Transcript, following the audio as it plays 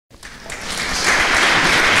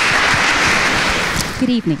Good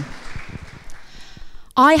evening.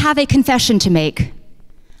 I have a confession to make.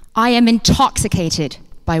 I am intoxicated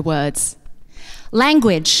by words.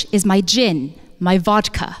 Language is my gin, my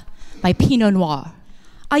vodka, my Pinot Noir.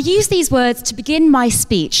 I use these words to begin my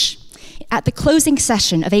speech at the closing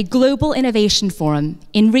session of a global innovation forum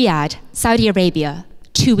in Riyadh, Saudi Arabia,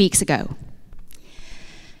 2 weeks ago.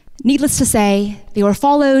 Needless to say, they were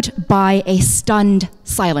followed by a stunned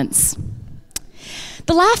silence.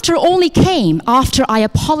 The laughter only came after I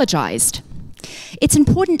apologized. It's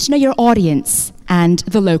important to know your audience and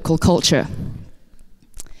the local culture.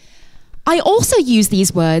 I also use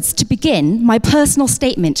these words to begin my personal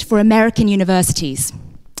statement for American universities.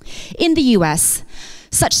 In the US,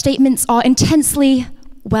 such statements are intensely,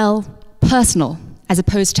 well, personal, as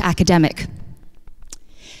opposed to academic.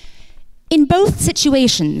 In both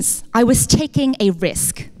situations, I was taking a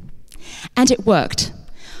risk, and it worked.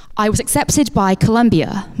 I was accepted by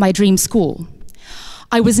Columbia, my dream school.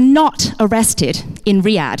 I was not arrested in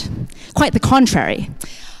Riyadh, quite the contrary.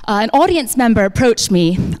 An audience member approached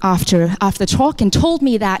me after the talk and told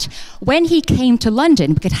me that when he came to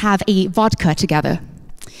London, we could have a vodka together.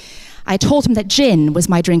 I told him that gin was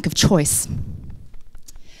my drink of choice.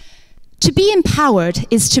 To be empowered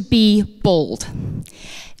is to be bold.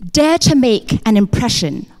 Dare to make an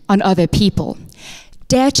impression on other people.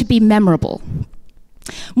 Dare to be memorable.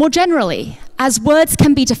 More generally, as words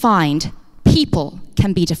can be defined, people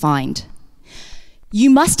can be defined. You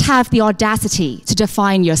must have the audacity to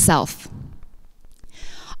define yourself.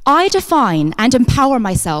 I define and empower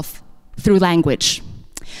myself through language.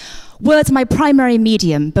 Words are my primary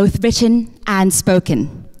medium, both written and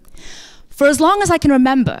spoken. For as long as I can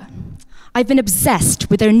remember, I've been obsessed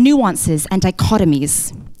with their nuances and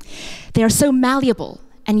dichotomies. They are so malleable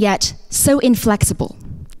and yet so inflexible,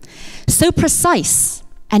 so precise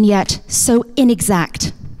and yet so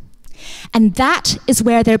inexact. And that is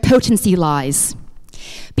where their potency lies.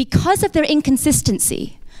 Because of their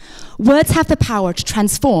inconsistency, words have the power to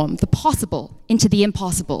transform the possible into the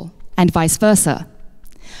impossible, and vice versa.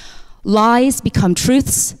 Lies become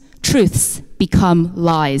truths, truths become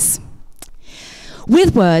lies.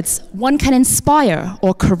 With words, one can inspire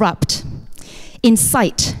or corrupt,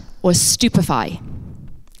 incite or stupefy.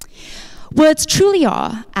 Words truly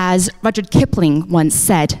are, as Rudyard Kipling once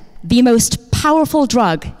said, the most powerful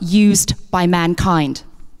drug used by mankind.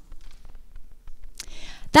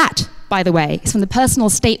 That, by the way, is from the personal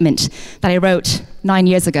statement that I wrote 9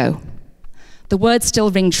 years ago. The words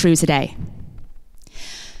still ring true today.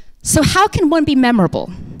 So how can one be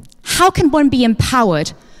memorable? How can one be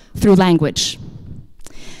empowered through language?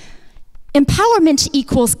 Empowerment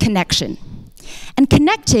equals connection. And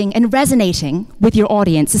connecting and resonating with your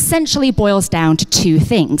audience essentially boils down to two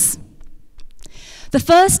things. The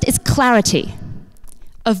first is clarity,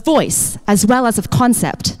 of voice as well as of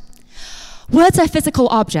concept. Words are physical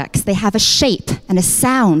objects. They have a shape and a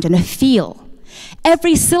sound and a feel.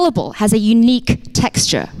 Every syllable has a unique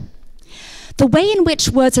texture. The way in which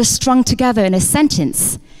words are strung together in a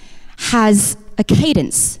sentence has a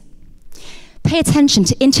cadence. Pay attention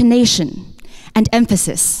to intonation and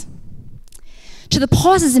emphasis. To the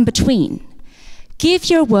pauses in between, give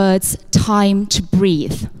your words time to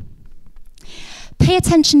breathe. Pay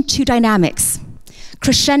attention to dynamics,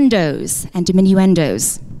 crescendos and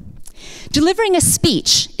diminuendos. Delivering a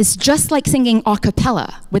speech is just like singing a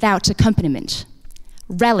cappella without accompaniment.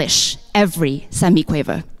 Relish every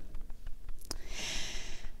semiquaver.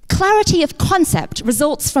 Clarity of concept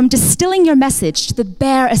results from distilling your message to the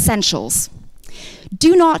bare essentials.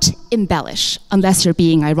 Do not embellish unless you're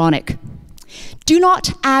being ironic. Do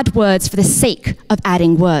not add words for the sake of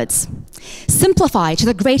adding words. Simplify to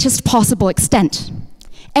the greatest possible extent.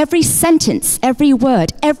 Every sentence, every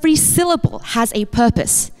word, every syllable has a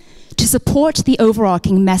purpose to support the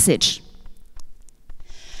overarching message.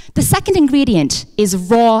 The second ingredient is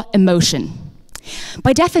raw emotion.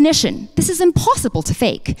 By definition, this is impossible to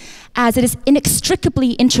fake, as it is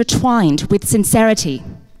inextricably intertwined with sincerity.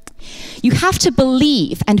 You have to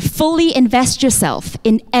believe and fully invest yourself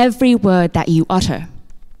in every word that you utter.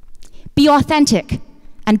 Be authentic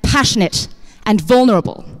and passionate and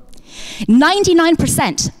vulnerable.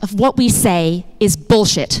 99% of what we say is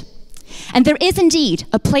bullshit. And there is indeed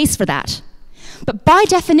a place for that. But by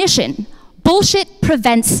definition, bullshit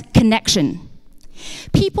prevents connection.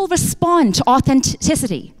 People respond to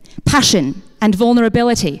authenticity, passion, and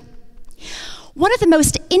vulnerability. One of the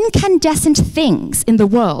most incandescent things in the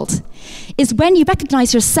world is when you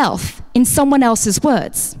recognize yourself in someone else's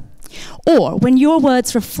words, or when your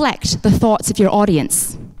words reflect the thoughts of your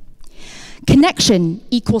audience. Connection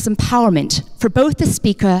equals empowerment for both the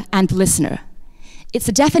speaker and the listener. It's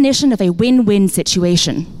the definition of a win-win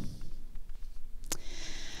situation.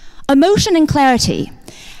 Emotion and clarity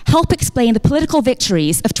help explain the political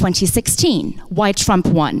victories of 2016, why Trump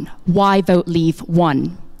won, why Vote Leave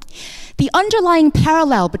won. The underlying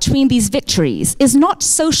parallel between these victories is not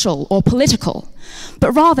social or political,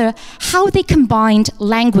 but rather how they combined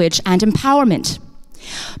language and empowerment.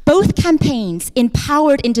 Both campaigns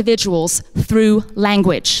empowered individuals through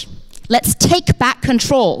language. Let's take back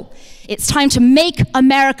control. It's time to make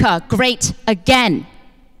America great again.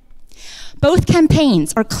 Both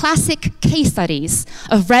campaigns are classic case studies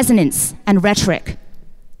of resonance and rhetoric.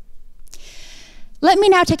 Let me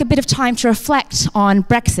now take a bit of time to reflect on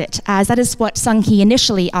Brexit, as that is what Sung-hee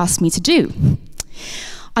initially asked me to do.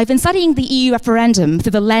 I've been studying the EU referendum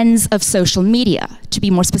through the lens of social media, to be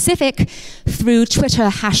more specific, through Twitter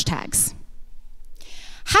hashtags.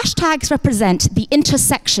 Hashtags represent the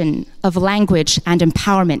intersection of language and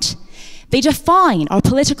empowerment. They define our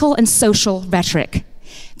political and social rhetoric.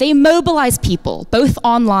 They mobilize people, both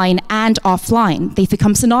online and offline. They've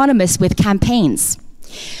become synonymous with campaigns.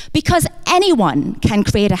 Because anyone can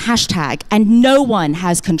create a hashtag and no one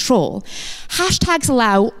has control, hashtags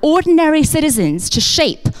allow ordinary citizens to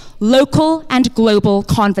shape local and global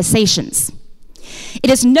conversations. It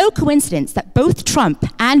is no coincidence that both Trump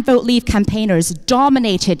and Vote Leave campaigners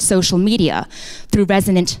dominated social media through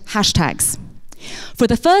resonant hashtags. For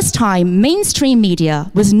the first time, mainstream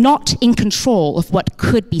media was not in control of what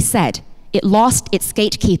could be said. It lost its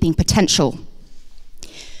gatekeeping potential.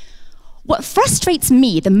 What frustrates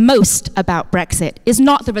me the most about Brexit is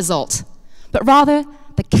not the result, but rather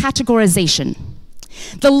the categorization,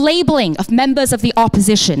 the labeling of members of the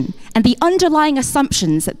opposition, and the underlying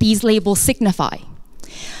assumptions that these labels signify.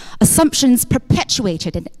 Assumptions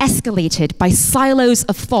perpetuated and escalated by silos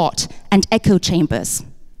of thought and echo chambers.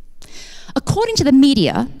 According to the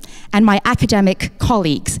media and my academic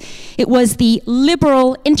colleagues, it was the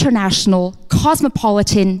liberal, international,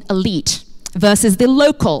 cosmopolitan elite versus the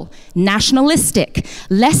local, nationalistic,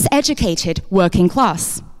 less educated working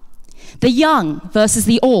class. The young versus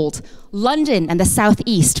the old, London and the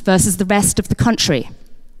Southeast versus the rest of the country.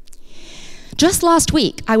 Just last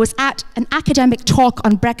week, I was at an academic talk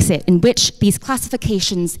on Brexit in which these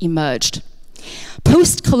classifications emerged.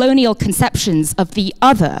 Post-colonial conceptions of the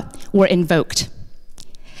other were invoked.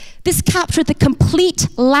 This captured the complete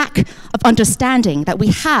lack of understanding that we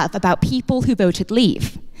have about people who voted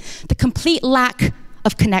Leave, the complete lack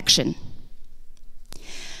of connection.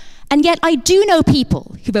 And yet I do know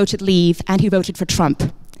people who voted Leave and who voted for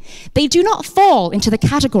Trump. They do not fall into the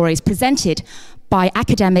categories presented by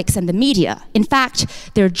academics and the media. In fact,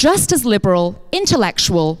 they're just as liberal,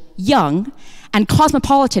 intellectual, young, and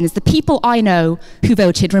cosmopolitan as the people I know who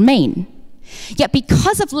voted Remain. Yet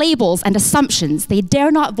because of labels and assumptions, they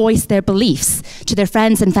dare not voice their beliefs to their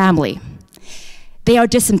friends and family. They are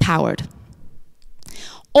disempowered.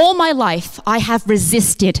 All my life, I have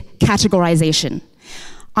resisted categorization.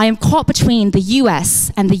 I am caught between the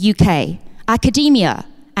US and the UK, academia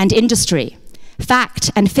and industry, fact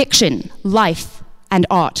and fiction, life and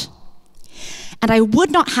art. And I would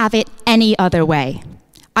not have it any other way.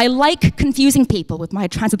 I like confusing people with my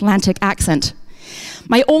transatlantic accent.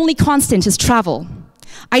 My only constant is travel.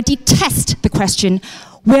 I detest the question,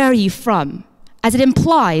 where are you from? As it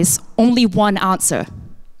implies only one answer.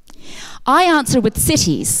 I answer with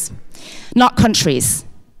cities, not countries.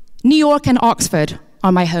 New York and Oxford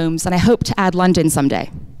are my homes, and I hope to add London someday.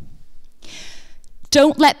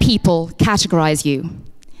 Don't let people categorize you.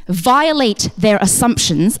 Violate their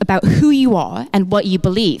assumptions about who you are and what you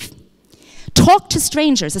believe. Talk to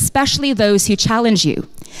strangers, especially those who challenge you.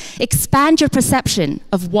 Expand your perception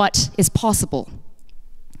of what is possible.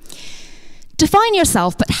 Define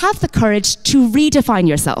yourself, but have the courage to redefine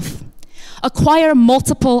yourself. Acquire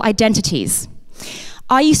multiple identities.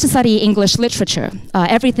 I used to study English literature,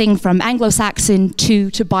 everything from Anglo-Saxon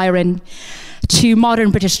to Byron to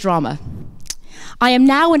modern British drama. I am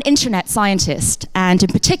now an internet scientist, and in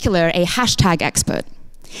particular, a hashtag expert.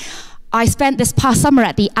 I spent this past summer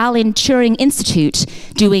at the Alan Turing Institute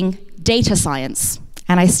doing data science,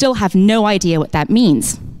 and I still have no idea what that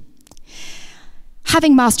means.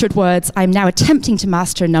 Having mastered words, I'm now attempting to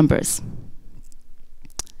master numbers.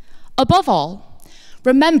 Above all,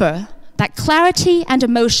 remember that clarity and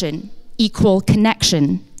emotion equal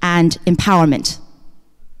connection and empowerment.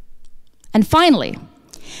 And finally,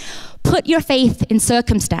 put your faith in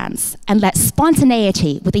circumstance and let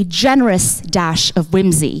spontaneity with a generous dash of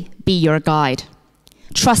whimsy be your guide.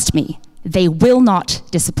 Trust me, they will not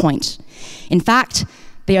disappoint. In fact,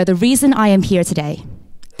 they are the reason I am here today.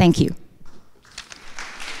 Thank you.